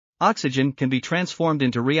oxygen can be transformed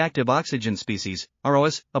into reactive oxygen species,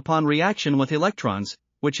 ROS, upon reaction with electrons,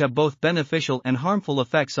 which have both beneficial and harmful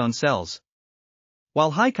effects on cells.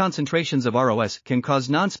 While high concentrations of ROS can cause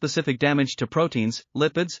nonspecific damage to proteins,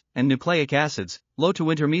 lipids, and nucleic acids, low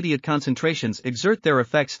to intermediate concentrations exert their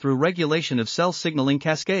effects through regulation of cell signaling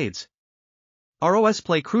cascades. ROS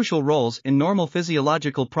play crucial roles in normal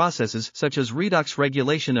physiological processes such as redox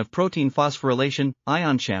regulation of protein phosphorylation,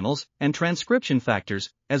 ion channels, and transcription factors,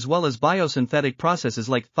 as well as biosynthetic processes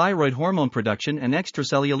like thyroid hormone production and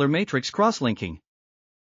extracellular matrix cross-linking.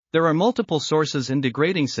 There are multiple sources and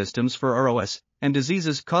degrading systems for ROS, and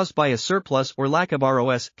diseases caused by a surplus or lack of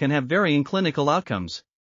ROS can have varying clinical outcomes.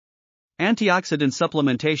 Antioxidant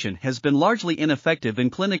supplementation has been largely ineffective in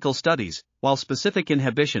clinical studies, while specific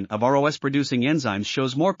inhibition of ROS-producing enzymes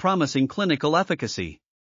shows more promising clinical efficacy.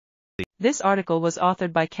 This article was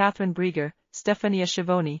authored by Katharine Brieger, Stefania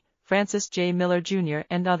Schiavone, Francis J. Miller Jr.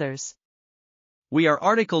 and others. We are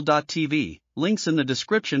RTCLTV, links in the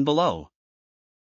description below.